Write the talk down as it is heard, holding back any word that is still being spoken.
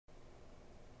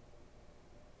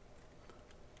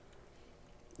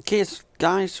Okay,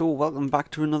 guys, so welcome back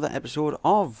to another episode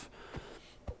of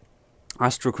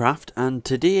Astrocraft, and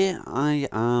today I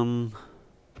am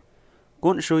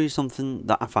going to show you something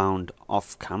that I found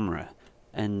off camera,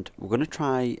 and we're going to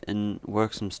try and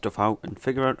work some stuff out and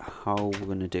figure out how we're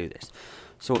going to do this.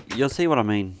 So you'll see what I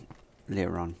mean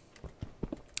later on.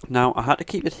 Now, I had to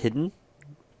keep it hidden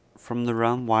from the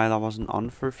realm while I wasn't on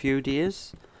for a few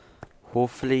days.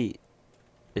 Hopefully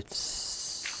it's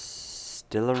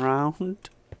still around.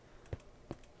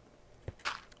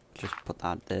 Just put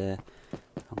that there,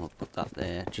 and we'll put that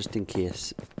there, just in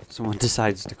case someone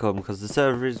decides to come, because the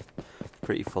server is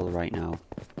pretty full right now.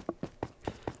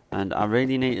 And I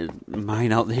really need to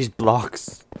mine out these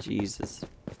blocks. Jesus.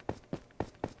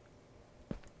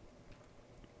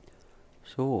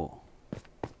 So,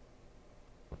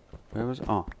 where was...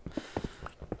 Oh,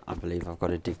 I believe I've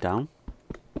got to dig down.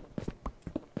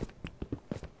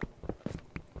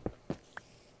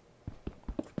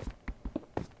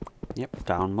 Yep,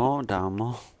 down more, down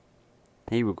more.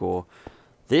 Here we go.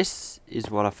 This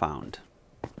is what I found.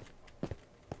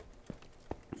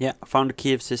 Yeah, I found a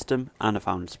cave system and I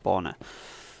found a spawner.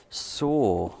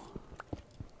 So,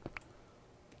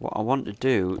 what I want to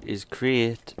do is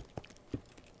create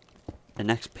an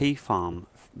XP farm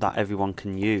that everyone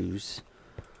can use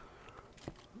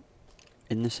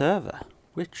in the server,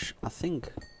 which I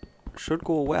think should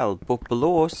go well. But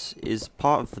below us is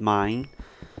part of the mine,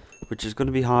 which is going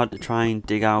to be hard to try and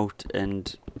dig out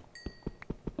and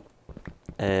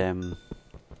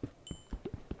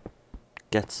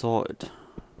get sorted,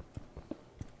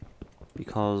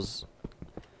 because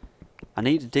I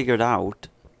need to dig it out,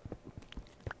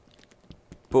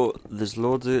 but there's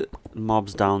loads of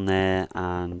mobs down there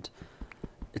and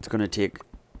it's going to take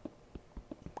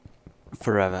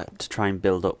forever to try and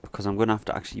build up, because I'm going to have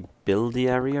to actually build the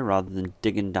area rather than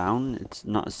digging down. It's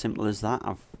not as simple as that.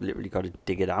 I've literally got to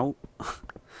dig it out.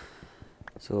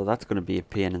 So that's going to be a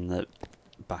pain in the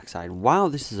backside. Wow,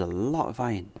 this is a lot of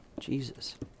iron.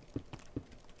 Jesus.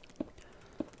 I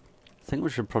think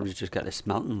we should probably just get this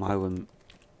smelting while we're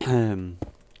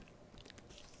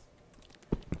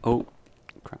oh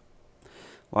crap,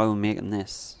 while we're making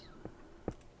this.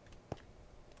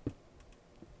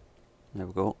 There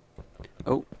we go.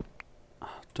 Oh,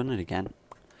 done it again.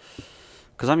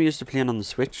 Because I'm used to playing on the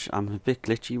Switch, I'm a bit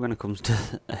glitchy when it comes to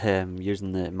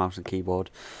using the mouse and keyboard.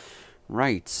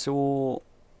 Right, so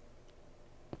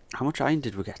how much iron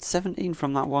did we get? 17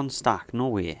 from that one stack. No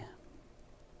way.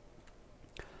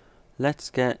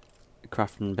 Let's get a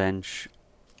crafting bench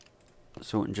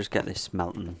so we can just get this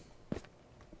smelting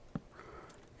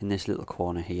in this little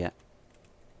corner here.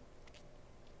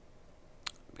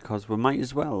 Because we might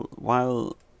as well,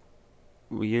 while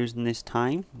we're using this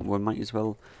time, we might as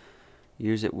well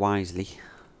use it wisely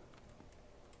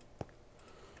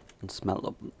and smelt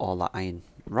up all that iron.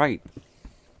 Right.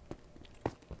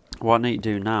 What I need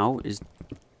to do now is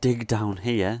dig down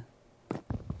here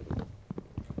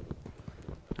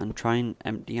and try and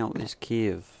empty out this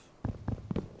cave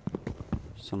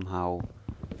somehow.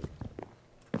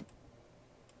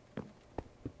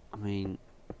 I mean,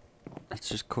 let's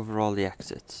just cover all the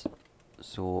exits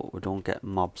so we don't get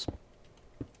mobs.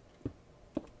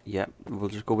 Yep, we'll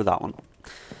just go with that one,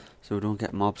 so we don't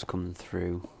get mobs coming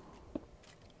through.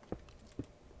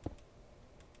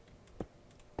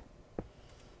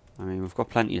 I mean, we've got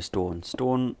plenty of stone.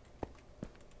 Stone,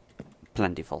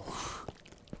 plentiful.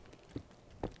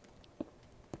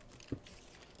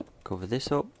 Cover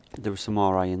this up. There was some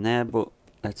more iron there, but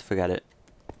let's forget it,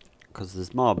 because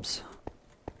there's mobs.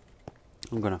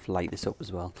 I'm going to have to light this up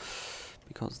as well,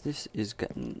 because this is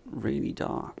getting really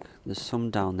dark. There's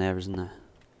some down there, isn't there?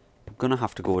 We're going to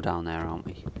have to go down there, aren't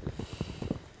we?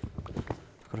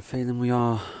 I've got a feeling we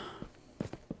are.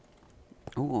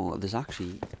 Oh, there's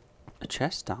actually a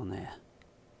chest down there.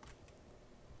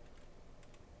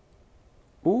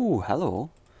 Oh,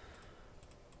 hello.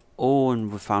 Oh,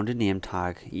 and we found a name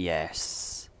tag.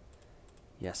 Yes.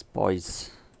 Yes,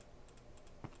 boys.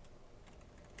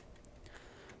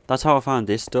 That's how I found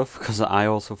this stuff, because I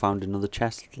also found another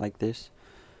chest like this.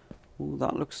 Oh,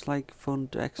 that looks like fun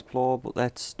to explore, but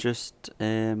let's just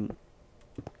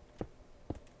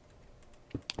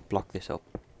block this up,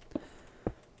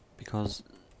 because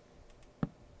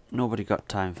nobody got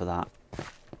time for that.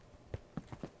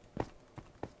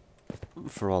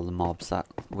 For all the mobs that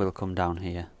will come down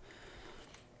here.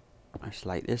 Let's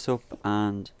light this up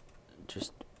and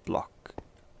just block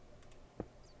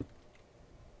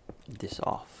this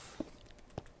off.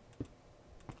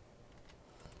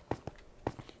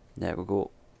 There we go.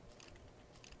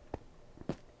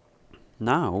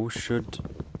 Now should...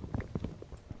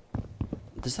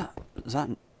 Is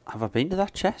that Have I been to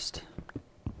that chest?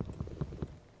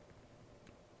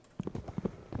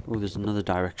 Oh, there's another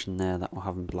direction there that we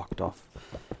haven't blocked off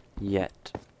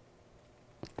yet.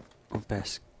 We'll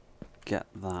best get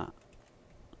that.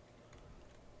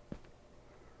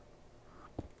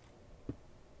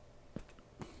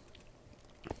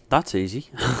 That's easy.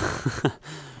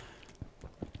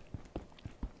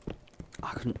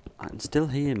 I can still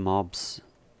hear mobs.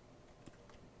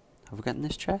 Have we gotten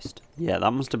this chest? Yeah,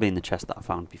 that must have been the chest that I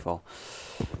found before.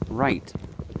 Right.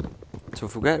 So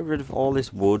if we get rid of all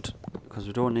this wood, because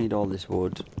we don't need all this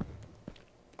wood.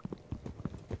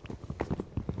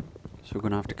 So we're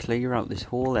going to have to clear out this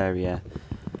whole area.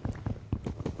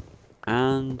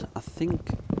 And I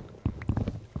think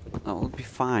that will be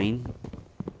fine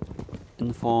in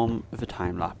the form of a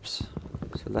time lapse.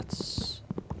 So let's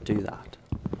do that.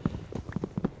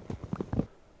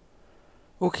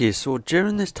 Okay, so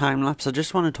during this time lapse I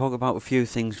just want to talk about a few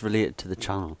things related to the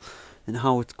channel and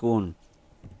how it's going.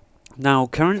 Now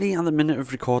currently at the minute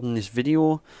of recording this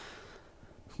video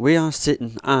we are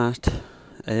sitting at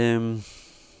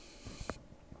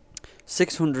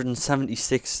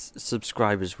 676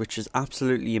 subscribers, which is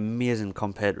absolutely amazing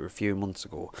compared to a few months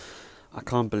ago. I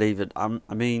can't believe it. I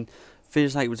mean,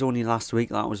 feels like it was only last week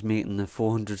that I was making the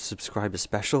 400 subscriber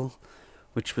special,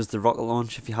 which was the rocket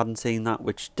launch, if you hadn't seen that,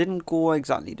 which didn't go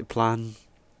exactly to plan.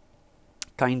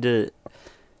 Kinda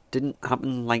didn't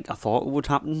happen like I thought it would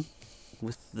happen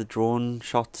with the drone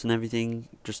shots and everything.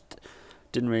 Just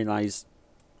didn't realise.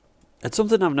 It's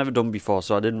something I've never done before,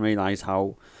 so I didn't realise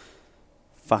how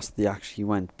fast they actually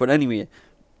went. But anyway,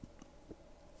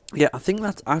 yeah, I think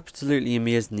that's absolutely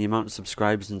amazing, the amount of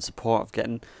subscribers and support I'm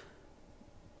getting.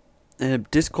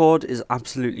 Discord is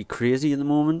absolutely crazy at the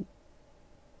moment.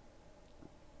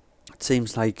 It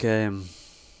seems like it's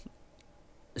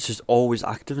just always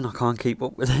active and I can't keep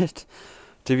up with it,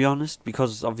 to be honest,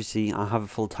 because obviously I have a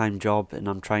full-time job and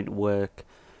I'm trying to work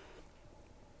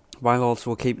while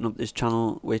also keeping up this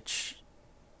channel, which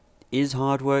is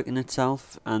hard work in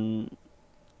itself, and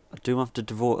I do have to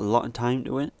devote a lot of time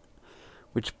to it,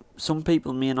 which some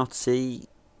people may not see.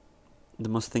 They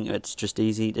must think it's just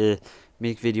easy to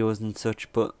make videos and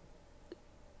such, but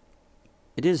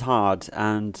it is hard,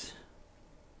 and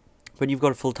when you've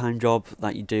got a full-time job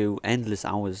that you do endless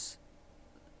hours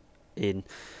in,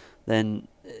 then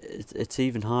it's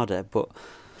even harder. But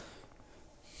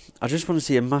I just want to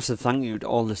say a massive thank you to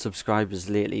all the subscribers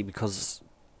lately, because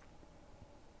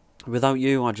without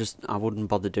you I wouldn't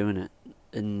bother doing it.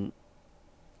 And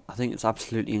I think it's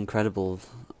absolutely incredible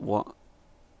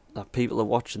that people are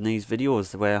watching these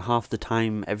videos where half the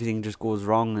time everything just goes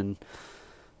wrong and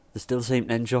they still seem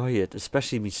to enjoy it,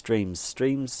 especially me streams.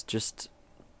 Streams just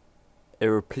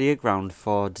are a playground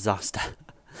for disaster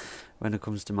when it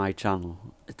comes to my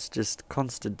channel. It's just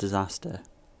constant disaster.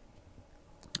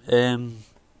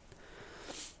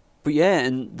 But yeah,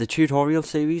 in the tutorial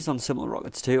series on Simple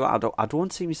Rockets 2, I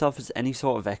don't see myself as any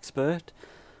sort of expert,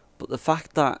 but the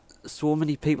fact that so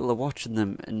many people are watching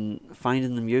them and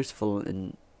finding them useful,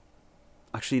 and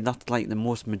actually that's like the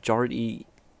most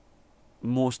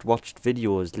watched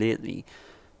videos lately,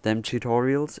 them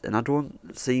tutorials, and I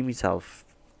don't see myself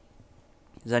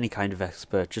as any kind of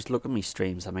expert. Just look at me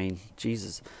streams. I mean,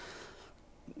 Jesus,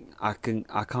 I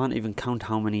can't even count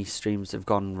how many streams have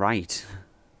gone right.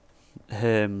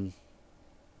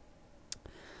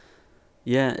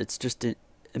 Yeah, it's just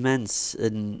immense,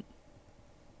 and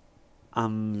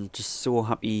I'm just so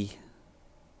happy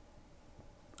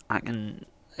I can,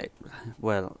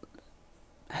 well,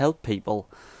 help people.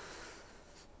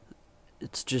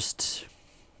 It's just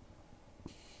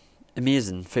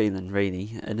amazing feeling,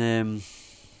 really, and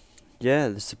yeah,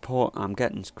 the support I'm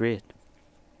getting is great.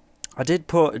 I did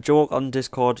put a joke on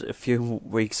Discord a few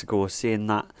weeks ago saying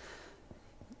that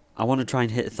I want to try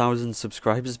and hit 1,000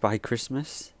 subscribers by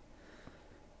Christmas,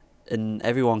 and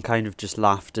everyone kind of just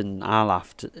laughed, and I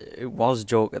laughed. It was a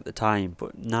joke at the time,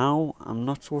 but now I'm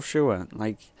not so sure.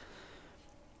 Like,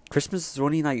 Christmas is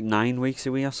only like 9 weeks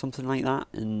away or something like that,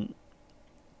 and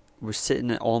we're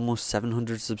sitting at almost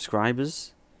 700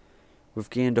 subscribers. We've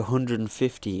gained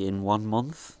 150 in 1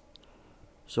 month,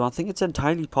 so I think it's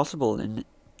entirely possible. And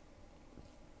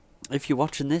if you're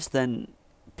watching this, then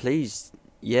please,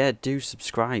 yeah, do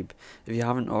subscribe if you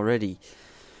haven't already.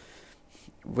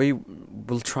 We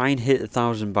will try and hit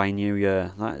 1,000 by New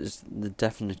Year. That is the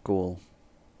definite goal.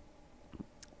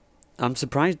 I'm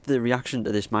surprised at the reaction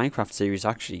to this Minecraft series,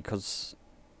 actually, because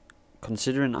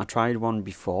considering I tried one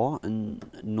before and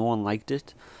no one liked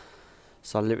it,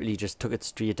 so I literally just took it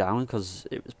straight down because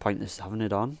it was pointless having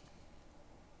it on.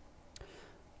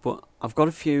 But I've got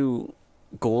a few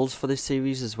goals for this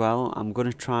series as well. I'm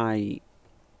going to try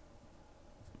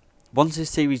once this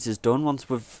series is done, once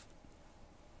we've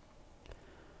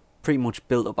pretty much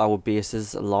built up our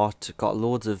bases a lot, got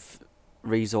loads of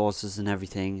resources and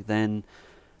everything, then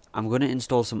I'm going to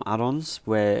install some add-ons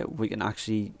where we can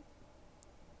actually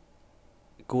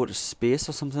go to space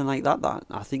or something like that.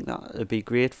 I think that would be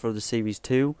great for the series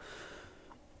 2.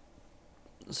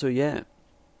 So yeah,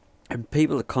 and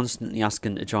people are constantly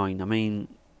asking to join. I mean,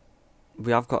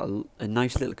 we have got a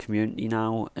nice little community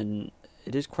now, and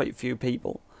it is quite a few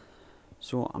people.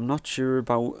 So I'm not sure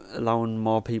about allowing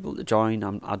more people to join.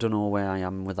 I don't know where I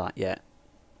am with that yet.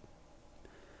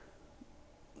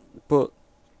 But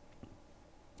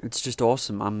it's just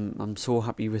awesome. I'm so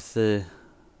happy with the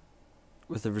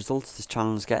results this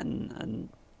channel is getting, and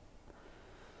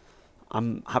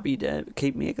I'm happy to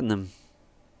keep making them.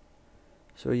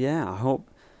 So yeah, I hope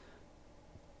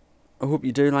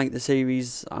you do like the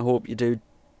series. I hope you do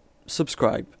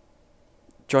subscribe,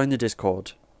 join the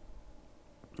Discord,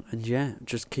 and yeah,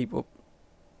 just keep up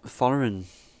following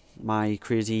my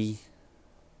crazy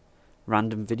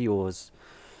random videos.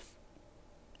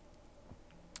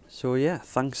 So yeah,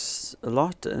 thanks a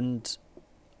lot, and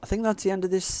I think that's the end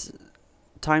of this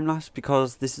time lapse,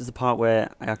 because this is the part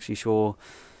where I actually show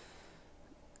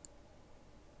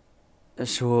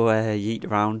Yeet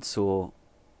around. So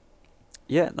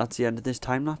yeah, that's the end of this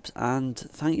time lapse, and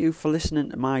thank you for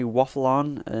listening to my waffle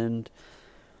on, and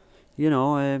you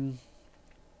know,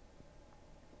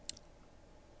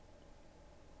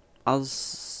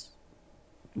 as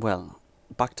well,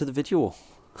 back to the video.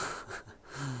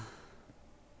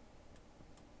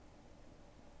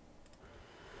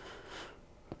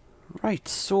 Right,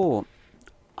 so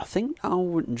I think I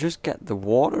would just get the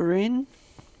water in.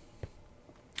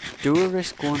 Do I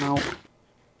risk going out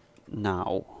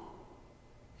now?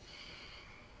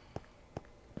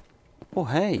 Oh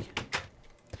hey.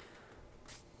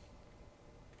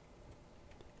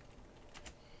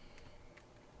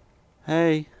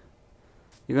 Hey.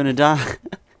 You're gonna die.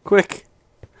 Quick.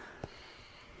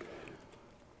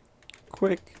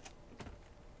 Quick.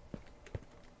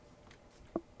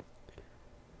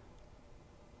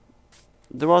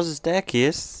 There was a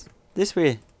staircase. This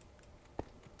way.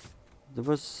 There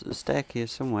was a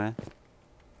staircase somewhere.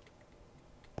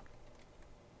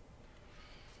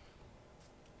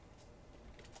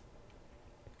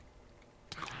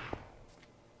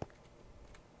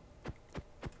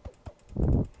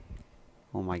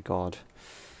 Oh my god.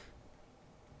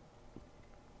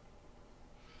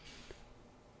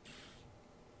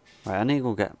 Right, I need to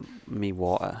go get me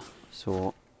water.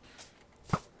 So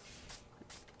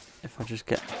if I just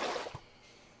get...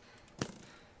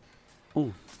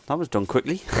 Oh, that was done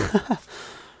quickly.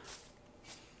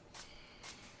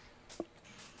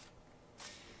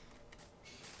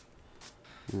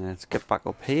 Let's get back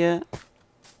up here.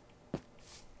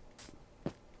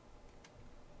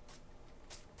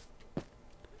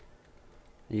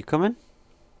 Are you coming?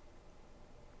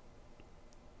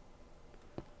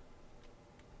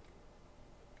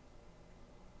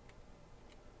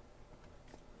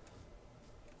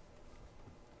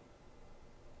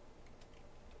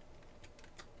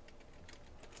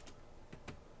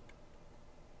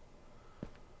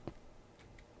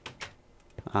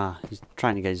 Ah, he's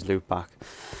trying to get his loot back.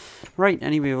 Right,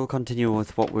 anyway, we'll continue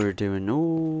with what we're doing.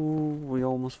 Oh, we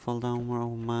almost fell down. We're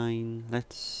all mine.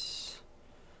 Let's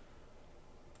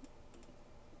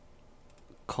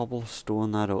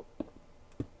cobblestone that up.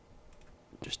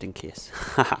 Just in case.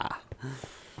 Haha.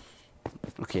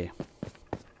 Okay.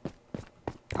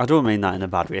 I don't mean that in a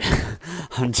bad way.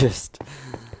 I'm just...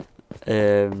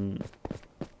 yeah.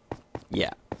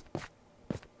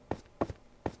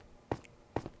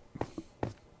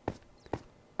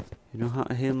 You know how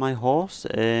to heal my horse?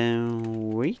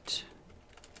 Wait.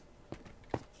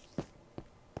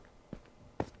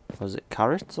 Was it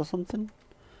carrots or something?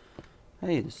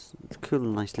 Hey, it's a cool,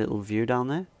 nice little view down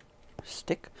there.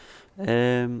 Stick.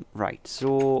 Right,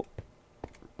 so...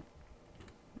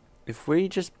 if we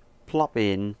just plop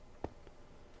in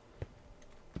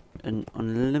an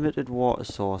unlimited water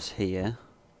source here.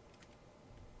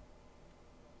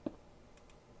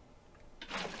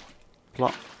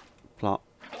 Plop, plop.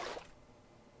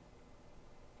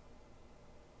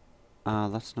 Ah,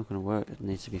 that's not going to work. It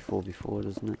needs to be 4x4,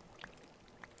 doesn't it?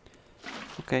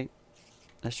 Okay,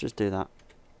 let's just do that.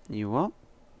 You what?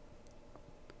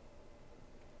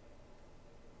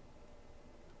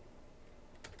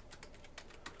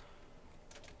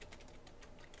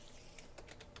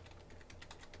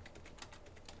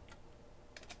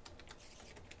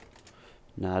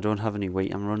 No, I don't have any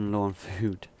weight. I'm running low on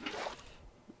food.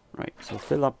 Right, so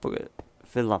fill that bucket.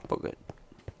 Fill that bucket.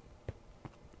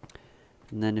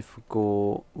 And then if we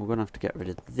go, we're going to have to get rid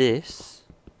of this.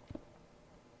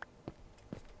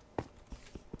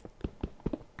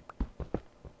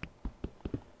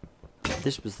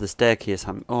 This was the staircase.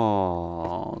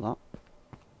 Oh, that.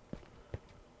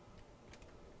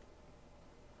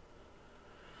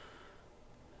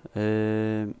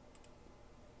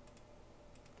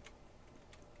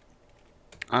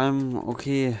 I'm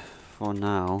okay for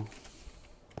now.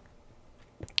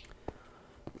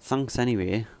 Thanks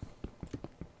anyway.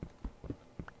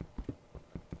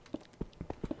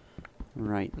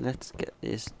 Right, let's get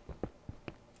this.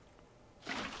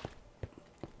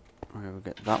 Right, we'll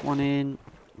get that one in,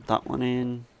 that one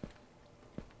in.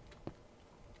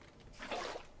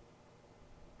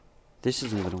 This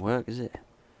isn't going to work, is it?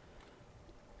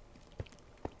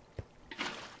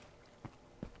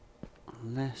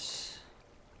 Unless...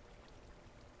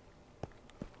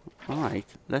 Alright,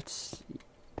 let's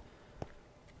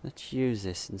use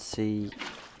this and see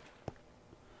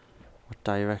what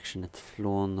direction it's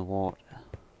flowing the water.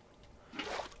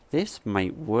 This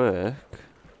might work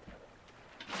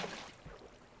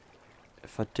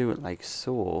if I do it like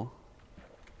so.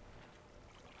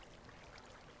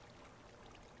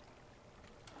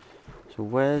 So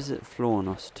where's it flowing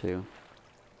us to?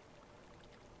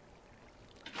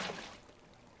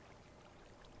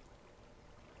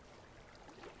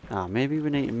 Ah, maybe we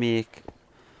need to make...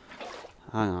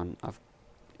 Hang on,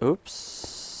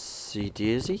 Oopsie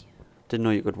daisy. Didn't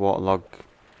know you could waterlog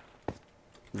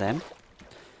them.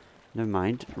 Never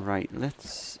mind. Right,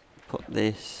 let's put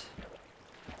this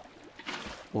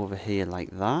over here like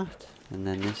that. And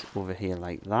then this over here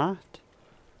like that.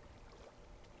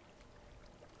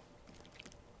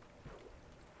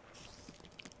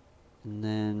 And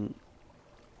then...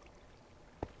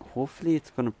 hopefully it's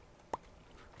gonna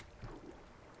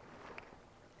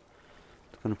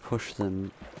push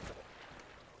them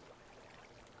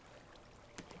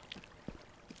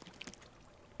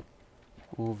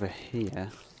over here,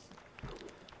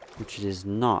 which it is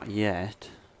not yet.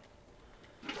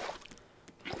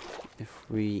 If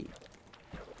we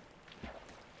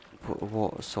put a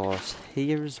water source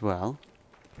here as well.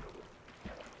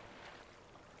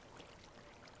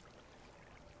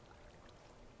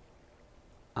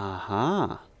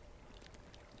 Aha!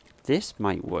 This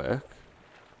might work.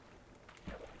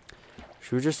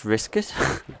 Should we just risk it?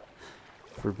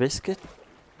 For a biscuit?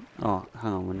 Oh,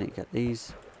 hang on, we need to get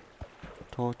these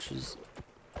torches.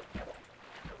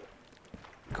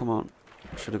 Come on.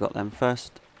 Should have got them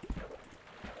first.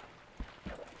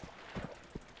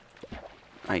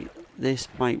 Right, this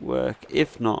might work.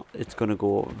 If not, it's going to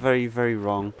go very, very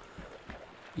wrong.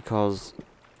 Because...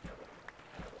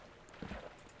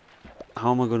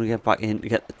 how am I going to get back in to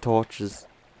get the torches?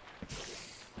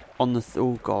 On the...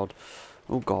 oh god.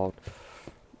 Oh god.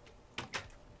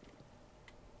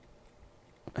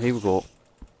 Here we go.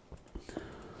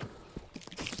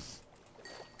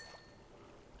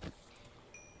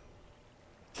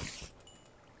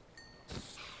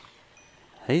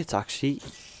 Hey, it's actually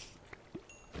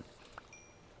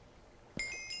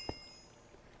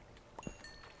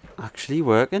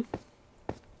working.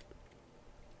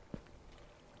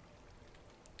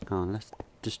 Oh, let's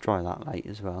destroy that light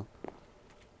as well.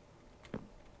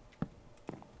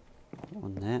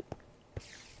 On there.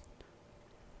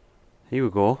 Here we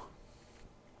go.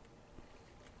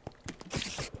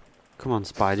 Come on,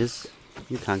 spiders.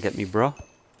 You can't get me, bro.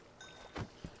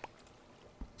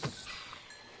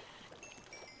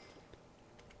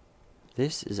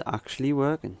 This is actually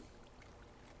working.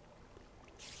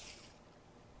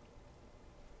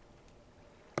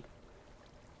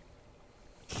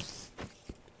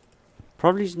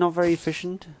 Probably is not very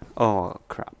efficient. Oh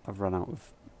crap, I've run out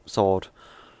of sword.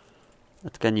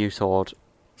 Let's get a new sword.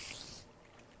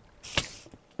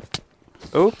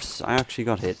 Oops, I actually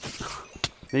got hit.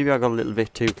 Maybe I got a little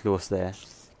bit too close there.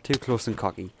 Too close and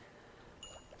cocky.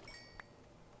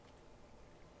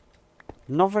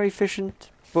 Not very efficient,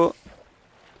 but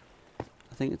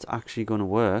I think it's actually going to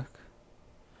work.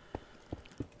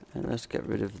 And let's get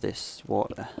rid of this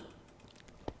water.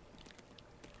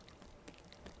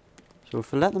 So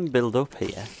if we let them build up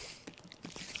here.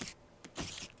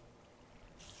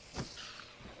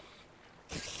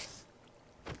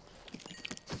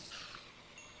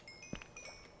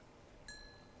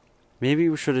 Maybe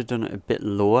we should have done it a bit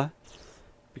lower,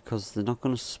 because they're not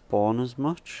going to spawn as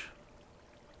much.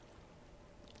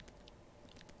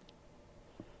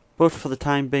 But for the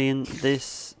time being,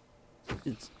 this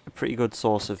is a pretty good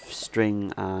source of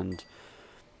string and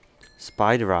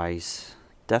spider eyes.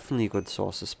 Definitely a good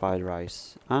source of spider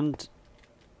eyes. And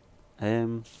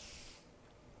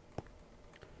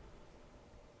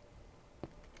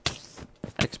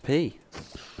XP.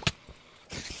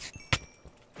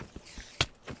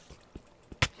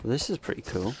 So this is pretty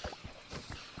cool.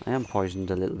 I am poisoned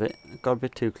a little bit. I got a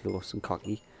bit too close and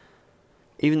cocky.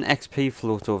 Even XP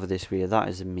float over this way. That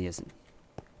is amazing.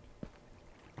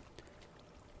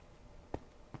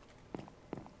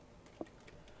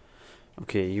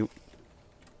 Okay, you...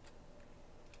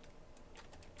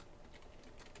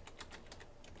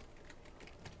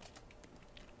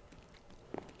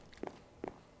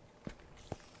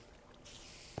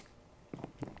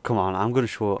 Come on, I'm gonna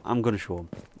show him. I'm gonna show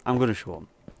him.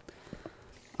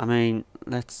 I mean,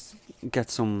 let's get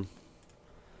some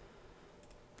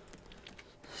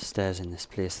stairs in this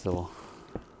place though.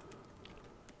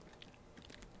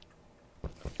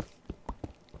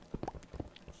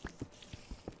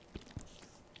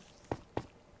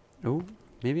 Oh,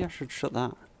 maybe I should shut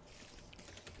that.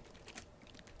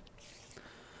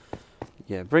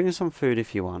 Yeah, bring us some food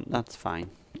if you want, that's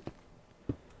fine.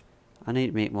 I need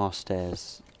to make more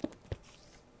stairs.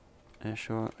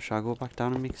 Should I go back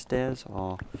down and make stairs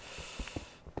or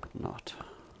not?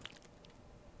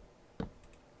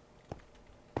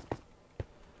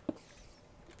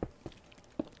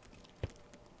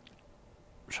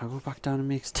 Should I go back down and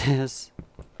make stairs?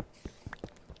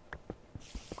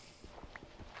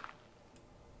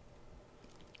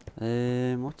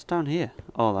 What's down here?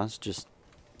 Oh, that's just...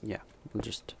 yeah, we'll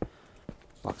just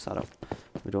box that up.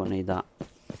 We don't need that.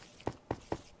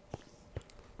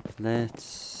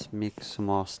 Let's make some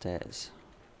more stairs.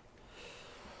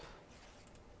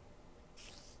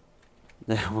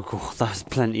 There we go, that's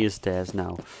plenty of stairs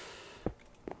now.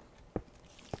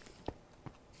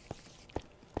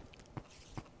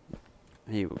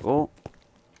 Here we go.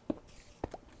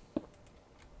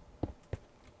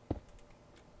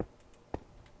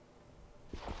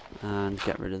 And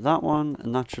get rid of that one,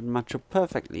 and that should match up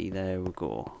perfectly. There we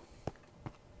go.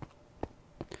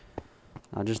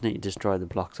 I just need to destroy the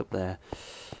blocks up there.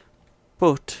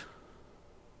 But...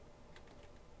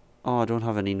 oh, I don't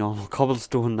have any normal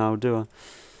cobblestone now, do I?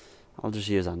 I'll just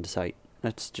use andesite.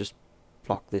 Let's just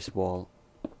block this wall.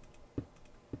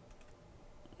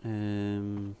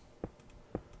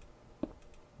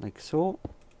 Like so.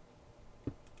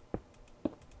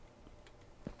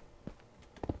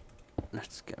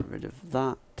 Let's get rid of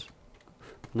that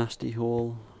nasty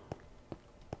hole.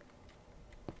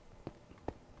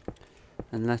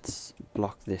 And let's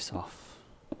block this off.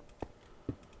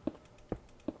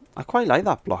 I quite like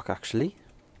that block actually.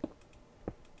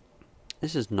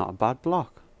 This is not a bad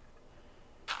block.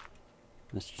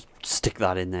 Let's just stick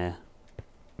that in there.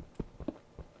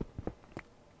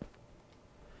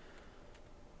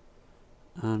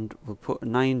 And we'll put a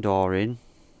 9 door in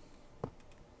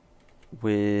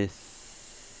with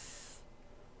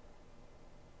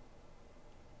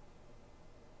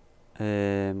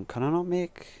can I not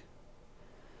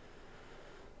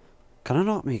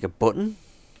make a button?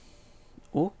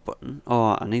 Oak button?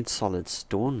 Oh, I need solid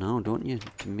stone now, don't you,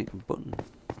 to make a button?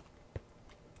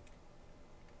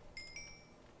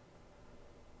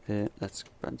 Let's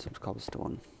burn some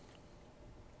cobblestone.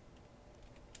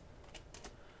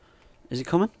 Is he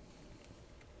coming?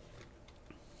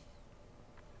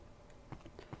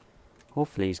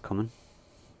 Hopefully he's coming,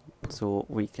 so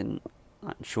we can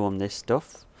show him this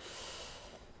stuff.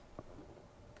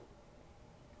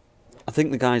 I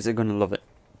think the guys are going to love it.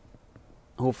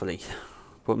 Hopefully.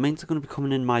 But it means they're going to be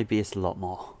coming in my base a lot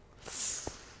more. Is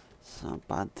that a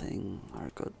bad thing or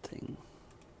a good thing?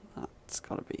 That's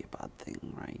got to be a bad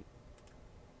thing, right?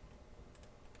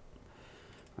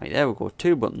 Right, there we go.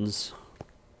 2 buttons.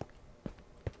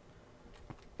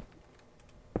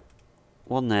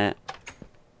 1 there.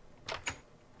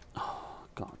 Oh,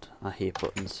 God. I hate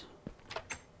buttons.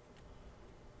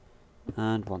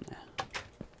 And 1 there.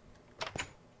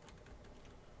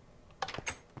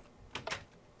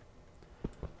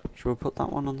 Should we put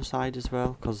that one on the side as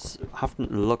well? Because having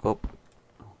to look up...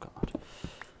 oh God.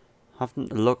 Having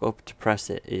to look up to press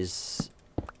it is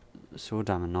so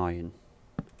damn annoying.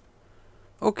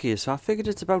 Okay, so I figured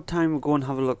it's about time we go and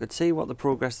have a look and see what the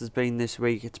progress has been this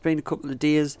week. It's been a couple of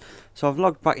days, so I've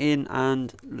logged back in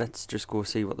and let's just go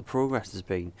see what the progress has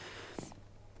been.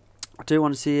 I do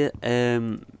want to see it.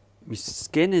 My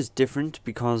skin is different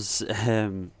because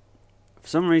for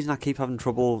some reason I keep having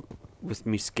trouble with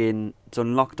my skin. It's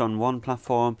unlocked on one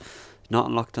platform, not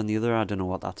unlocked on the other. I don't know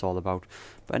what that's all about.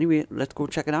 But anyway, let's go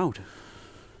check it out.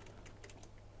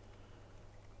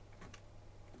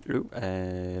 Ooh,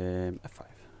 F5.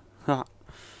 Ha.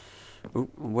 Ooh,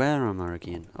 where am I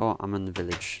again? Oh, I'm in the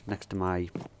village next to my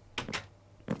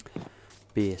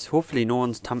base. Hopefully no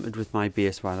one's tampered with my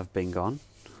base while I've been gone.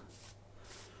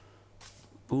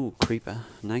 Ooh, creeper.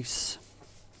 Nice.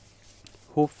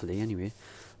 Hopefully, anyway.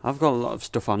 I've got a lot of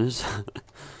stuff on us.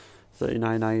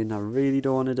 39 iron. I really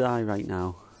don't want to die right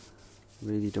now.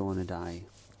 Really don't want to die.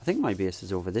 I think my base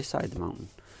is over this side of the mountain.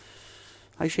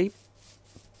 Hi, sheep.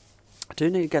 I do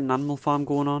need to get an animal farm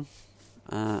going on.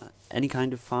 Any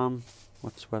kind of farm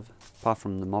whatsoever, apart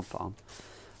from the mob farm.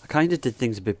 I kind of did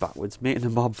things a bit backwards, making a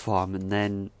mob farm and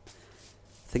then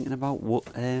thinking about what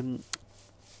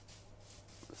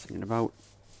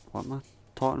what am I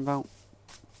talking about?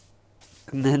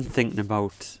 And then thinking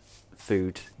about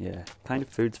food. Yeah, kind of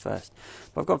foods first.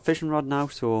 But I've got a fishing rod now,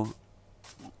 so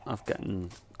I've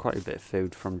gotten quite a bit of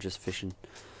food from just fishing.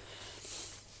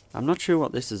 I'm not sure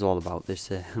what this is all about,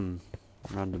 this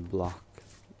random block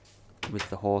with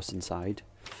the horse inside.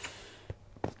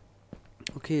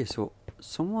 Okay, so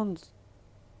someone's...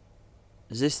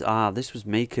 Is this... Ah, this was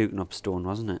me cooking up stone,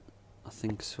 wasn't it? I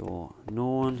think so. No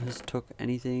one has took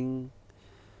anything.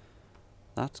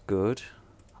 That's good.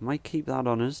 I might keep that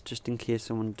on us, just in case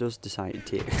someone does decide to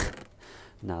take it.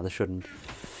 Nah, they shouldn't.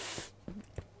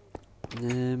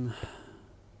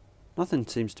 Nothing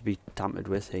seems to be tampered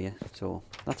with here, so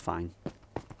that's fine.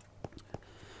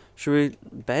 Should we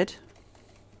bed?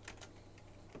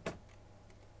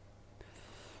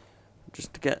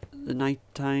 Just to get the night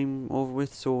time over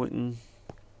with, so we can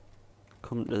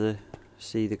come to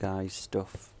see the guys'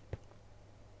 stuff.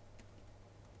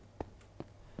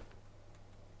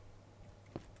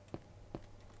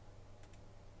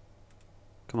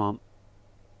 Come on.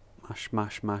 Mash,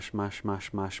 mash, mash, mash,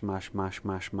 mash, mash, mash, mash,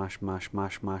 mash, mash, mash,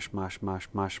 mash, mash, mash, mash,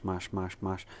 mash, mash, mash,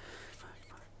 mash.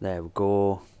 There we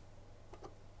go.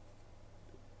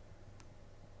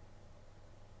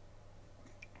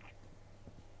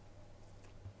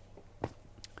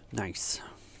 Nice.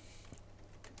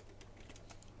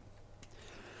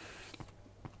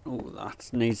 Oh, that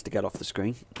needs to get off the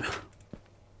screen.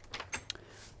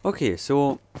 Okay,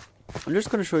 so I'm just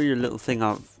going to show you a little thing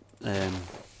I've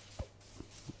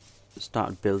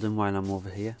started building while I'm over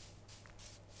here.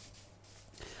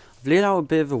 I've laid out a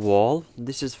bit of a wall.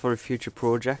 This is for a future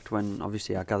project when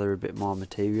obviously I gather a bit more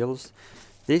materials.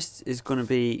 This is going to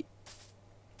be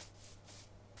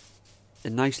a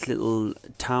nice little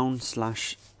town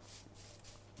slash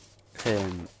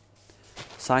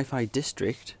sci-fi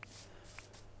district.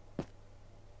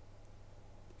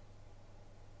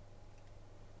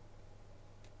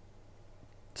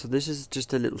 So this is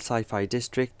just a little sci-fi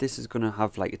district. This is going to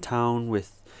have like a town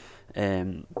with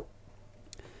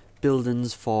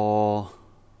buildings for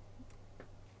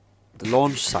the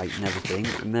launch site and everything,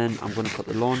 and then I'm going to put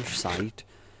the launch site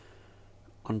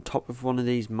on top of one of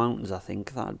these mountains. I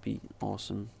think that'd be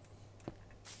awesome.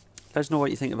 Let us know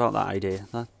what you think about that idea.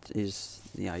 That is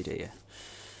the idea.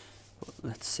 But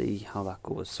let's see how that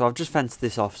goes. So I've just fenced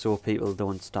this off so people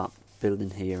don't start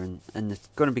building here, and it's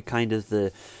going to be kind of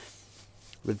the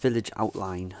village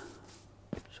outline.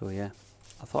 So yeah,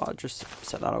 I thought I'd just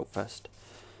set that out first.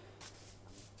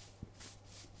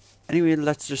 Anyway,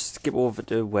 let's just skip over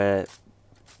to where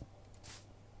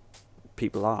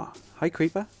people are. Hi,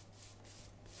 creeper.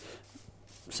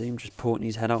 See him just poking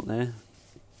his head out there.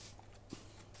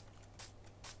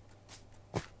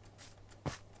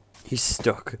 He's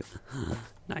stuck.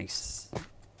 Nice.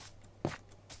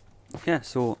 Yeah,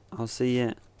 so I'll see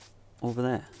you over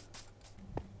there.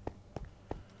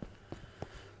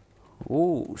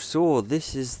 Oh, so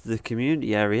this is the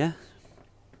community area.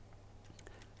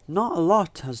 Not a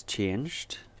lot has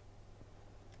changed.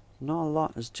 Not a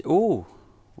lot has oh,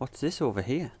 what's this over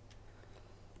here?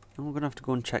 And we're going to have to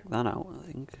go and check that out,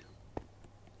 I think.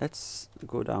 Let's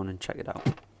go down and check it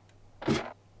out.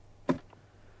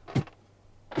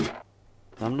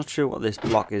 I'm not sure what this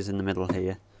block is in the middle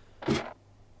here.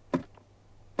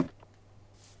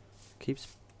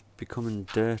 Keeps becoming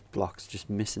dirt blocks, just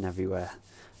missing everywhere.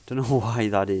 Don't know why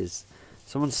that is.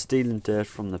 Someone's stealing dirt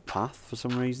from the path for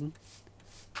some reason.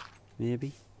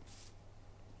 Maybe.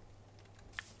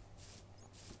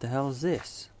 What the hell is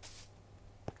this?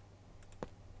 I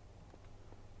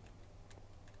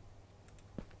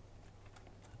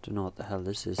don't know what the hell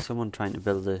this is. Someone trying to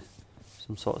build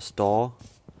some sort of store.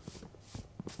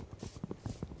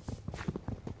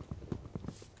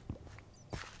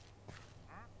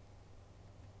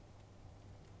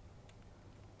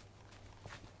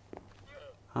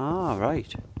 Ah,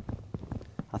 right.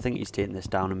 I think he's taking this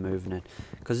down and moving it,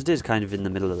 because it is kind of in the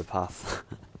middle of the path.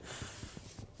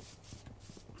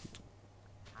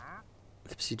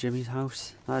 Lipsy Jimmy's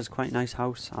house. That is quite a nice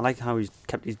house. I like how he's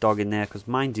kept his dog in there, because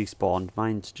mine's despawned.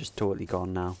 Mine's just totally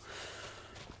gone now.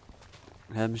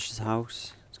 Hermish's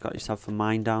house. It's got yourself a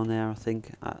mine down there, I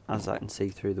think, as I can see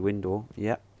through the window.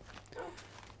 Yep.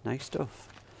 Nice stuff.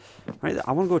 Right,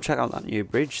 I want to go check out that new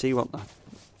bridge, see what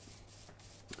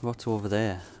What's over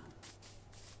there?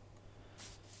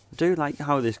 I do like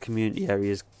how this community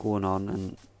area is going on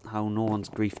and how no one's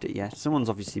griefed it yet. Someone's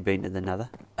obviously been to the nether.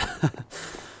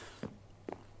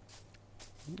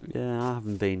 Yeah, I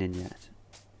haven't been in yet.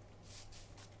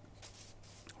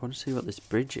 I want to see what this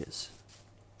bridge is.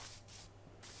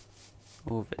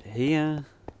 Over here.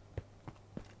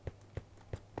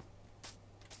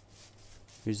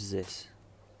 Who's this?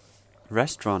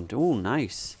 Restaurant. Oh,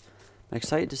 nice. I'm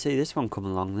excited to see this one come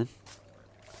along then.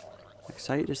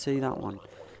 Excited to see that one.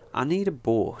 I need a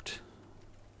boat.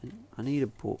 I need a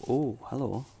boat. Oh,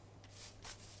 hello.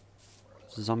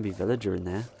 There's a zombie villager in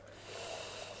there.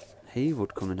 He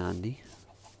would come in handy.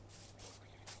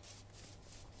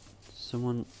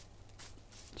 Someone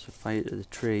set fire to the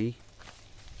tree.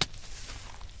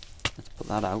 Let's put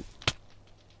that out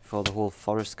before the whole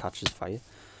forest catches fire.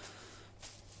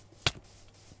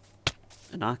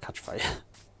 And I catch fire.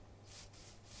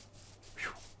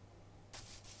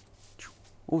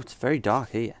 Oh, it's very dark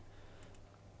here.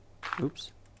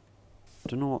 Oops.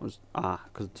 Don't know what was... Ah,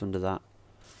 because it's under that.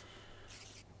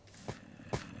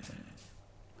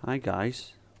 Hi,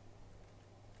 guys.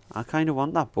 I kind of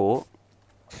want that boat.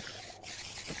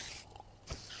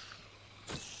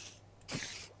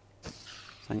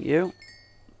 Thank you.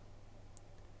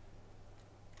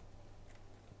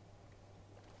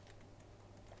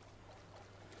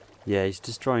 Yeah, he's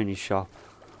destroying his shop.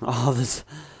 Oh, there's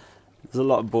a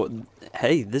lot of boat.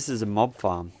 Hey, this is a mob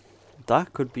farm.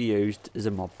 That could be used as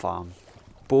a mob farm.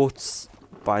 Boats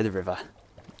by the river,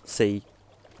 sea,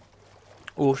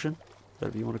 ocean,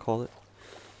 whatever you want to call it.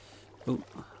 Ooh,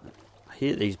 I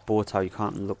hate these boats how you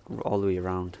can't look all the way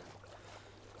around.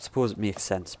 I suppose it makes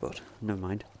sense, but never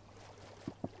mind.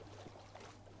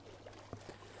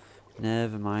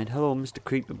 Never mind. Hello, Mr.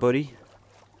 Creeper Buddy.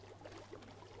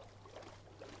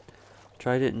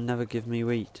 Tried it and never give me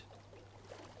wheat.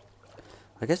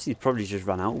 I guess he probably just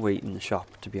ran out of wheat in the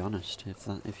shop, to be honest,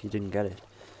 if you didn't get it.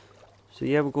 So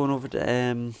yeah, we're going over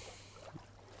to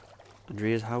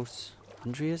Andrea's house.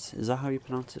 Andrea's? Is that how you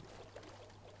pronounce it?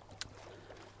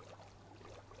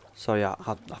 Sorry, I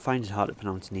find it hard to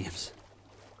pronounce names.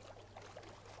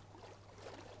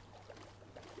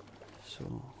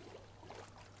 So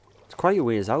it's quite a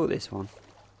ways out, this one.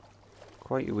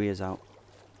 Quite a ways out.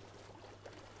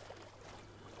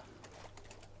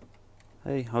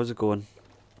 Hey, how's it going?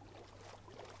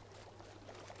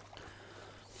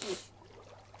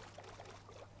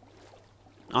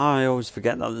 I always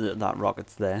forget that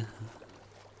rocket's there.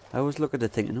 I always look at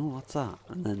it thinking, oh, what's that?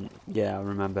 And then, yeah, I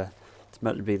remember. It's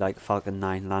meant to be like Falcon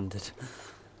 9 landed.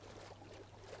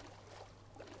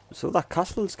 So that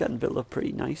castle's getting built up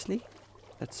pretty nicely.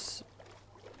 Let's...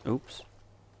 Oops.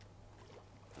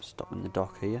 Stop in the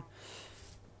dock here.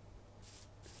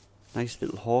 Nice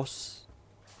little horse.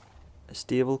 A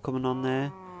stable coming on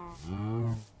there.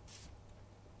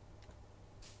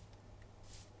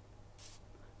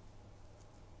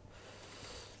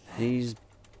 He's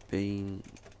been...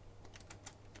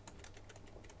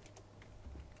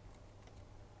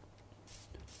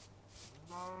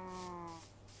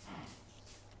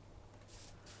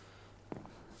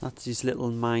 That's his little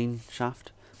mine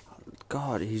shaft.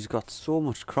 God, he's got so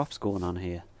much crops going on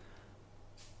here.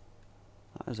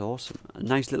 That is awesome. A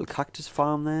nice little cactus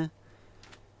farm there.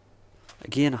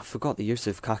 Again, I forgot the use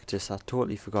of cactus. I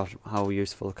totally forgot how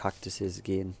useful cactus is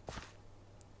again.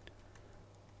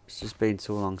 It's just been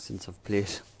so long since I've played.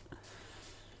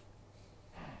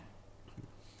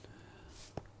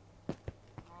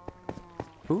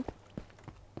 Ooh,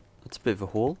 that's a bit of a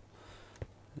hole.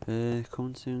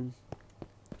 Coming soon.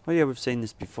 Oh yeah, we've seen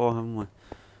this before, haven't we?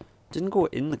 Didn't go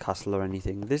in the castle or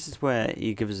anything. This is where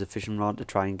he gives us a fishing rod to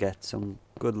try and get some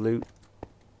good loot.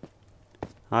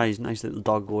 Ah, he's a nice little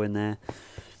doggo in there.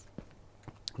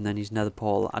 And then his nether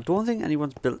portal. I don't think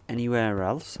anyone's built anywhere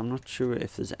else. I'm not sure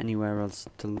if there's anywhere else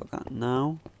to look at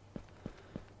now.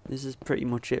 This is pretty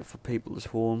much it for people's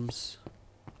homes.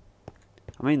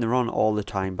 I mean, they're on all the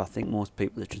time, but I think most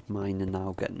people are just mining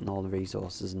now, getting all the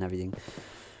resources and everything.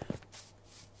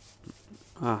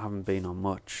 I haven't been on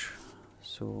much,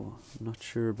 so I'm not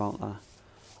sure about that.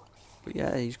 But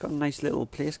yeah, he's got a nice little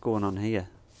place going on here.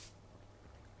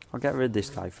 I'll get rid of this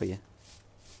guy for you.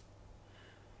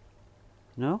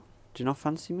 No? Do you not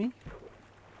fancy me?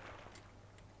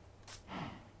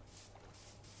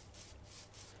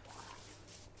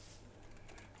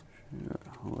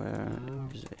 Where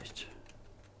is it?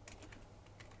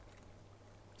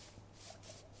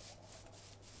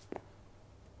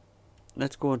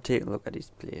 Let's go and take a look at his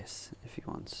place if he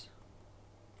wants.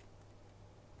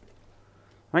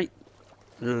 Right,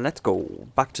 let's go.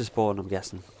 Back to spawn, I'm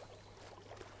guessing.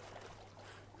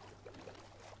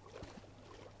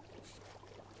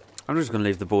 I'm just going to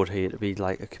leave the boat here to be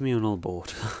like a communal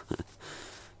boat.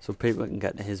 So people can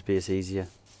get to his base easier.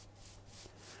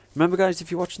 Remember guys, if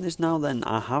you're watching this now, then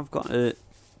I have got a...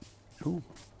 Ooh.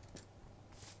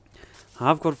 I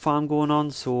have got a farm going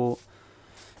on, so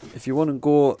if you want to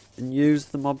go and use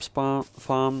the mob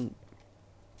farm,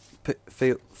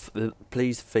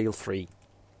 please feel free.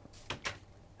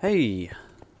 Hey!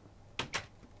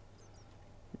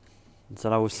 Is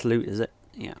that our salute, is it?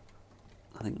 Yeah.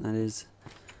 I think that is.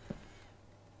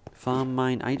 Farm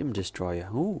mine item destroyer.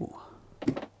 Ooh.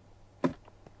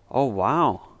 Oh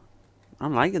wow.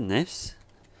 I'm liking this.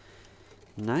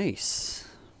 Nice.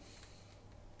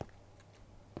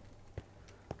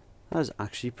 That is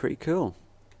actually pretty cool.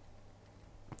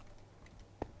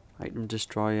 Item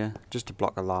destroyer. Just a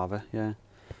block of lava, yeah.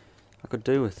 I could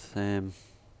do with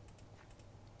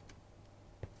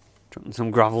dropping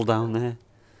some gravel down there.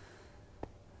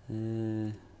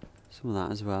 Some of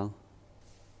that as well.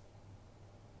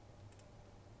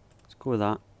 Let's go with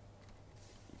that.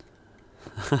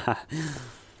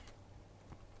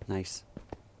 Nice.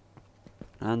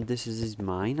 And this is his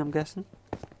mine, I'm guessing.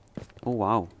 Oh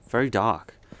wow, very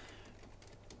dark.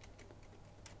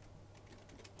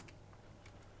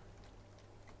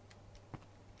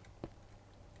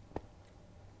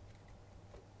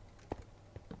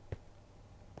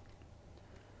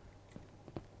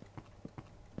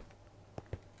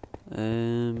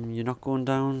 You're not going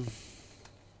down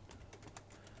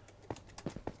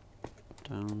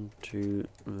to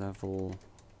level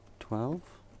 12.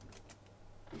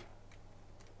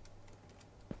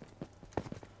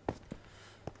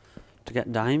 To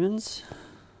get diamonds.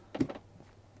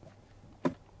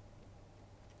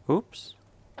 Oops.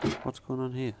 What's going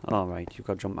on here? Oh right, you've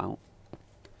got to jump out.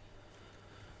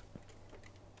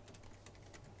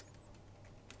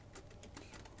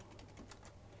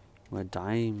 Where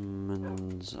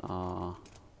diamonds are.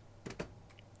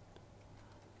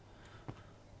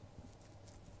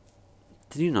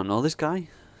 Did you not know this guy?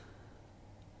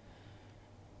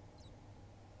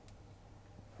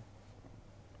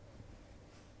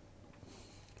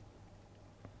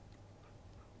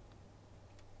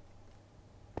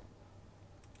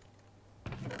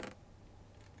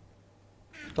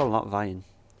 Got a lot of iron.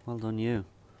 Well done you.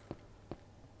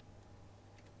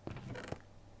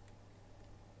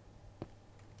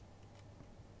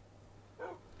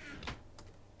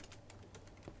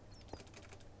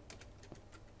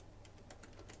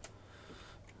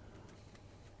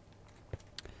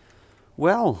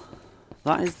 Well,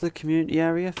 that is the community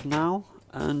area for now,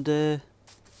 and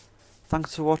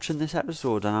thanks for watching this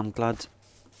episode, and I'm glad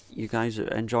you guys are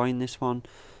enjoying this one,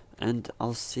 and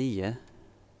I'll see you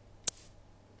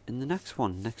in the next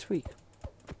one next week.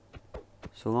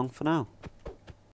 So long for now.